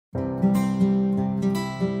মৰমৰ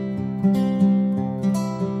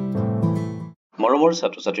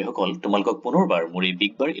ছাত্ৰ-ছাত্ৰীসকল তোমালোকক পুনৰবাৰ মোৰ এই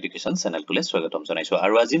বিগ বাৰ এডুকেশ্যন চেনেলটোলৈ স্বাগতম জনাইছো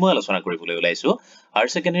আৰু আজি মই আলোচনা কৰিবলৈ ওলাইছো হায়াৰ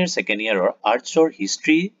ছেকেণ্ডাৰী ইয়াৰৰ আৰ্টছৰ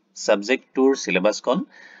হিষ্ট্ৰী সাবজেক্টটোৰ সিলেবাসখন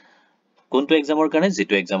কোনটো এক্সামৰ কাৰণে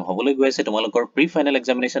যেটো এক্সাম হ'বলৈ গৈ আছে তোমালোকৰ প্ৰি ফাইনেল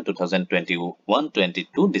এক্সামিনেশ্যন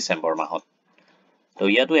 2021-22 ডিসেম্বৰ মাহত তো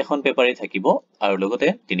ইয়াতো এখন পেপাৰে থাকিব আৰু লগতে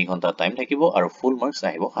 3 ঘণ্টা টাইম থাকিব আৰু ফুল মাৰ্কস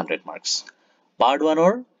আহিব 100 মাৰ্কস পাৰ্ট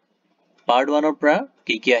 1ৰ পৰা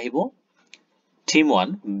কি আহিব theme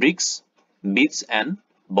 1 bricks Beads and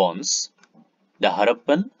Bonds, the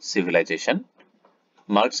Harappan Civilization,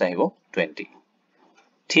 marks ahibo 20.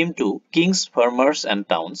 Theme 2, Kings, Farmers and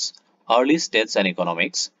Towns, Early States and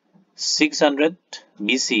Economics, 600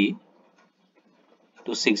 BC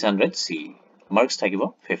to 600 CE, marks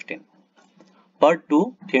thakibo 15. Part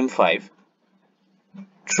 2, Theme 5,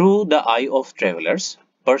 Through the Eye of Travelers,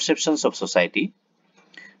 Perceptions of Society,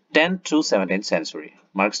 10th to 17th century,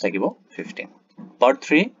 marks thakibo 15. Part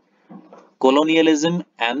 3, Colonialism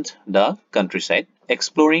and the Countryside,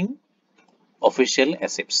 Exploring Official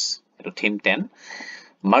Airships. Theme 10,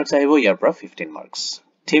 marks ahibo yar pra 15 marks.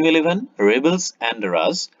 Theme 11, Rebels and the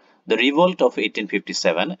Raj, the Revolt of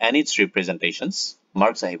 1857 and its representations,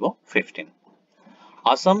 marks ahibo 15.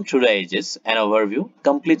 Assam Through the Ages, an overview,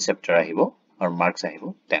 complete chapter ahibo, or marks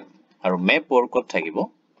ahibo 10. Aru map or code thakibo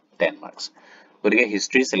 10 marks. Gotike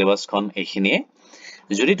history syllabus kon ekhiniye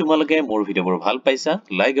যদি তোমালোকে মোৰ ভিডিওবোৰ ভাল পাইছা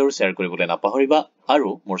like আৰু share কৰিবলৈ নাপাহৰিবা আৰু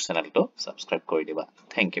মোৰ চেনেলটো সাবস্ক্ৰাইব কৰি দিবা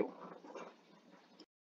থ্যাংক ইউ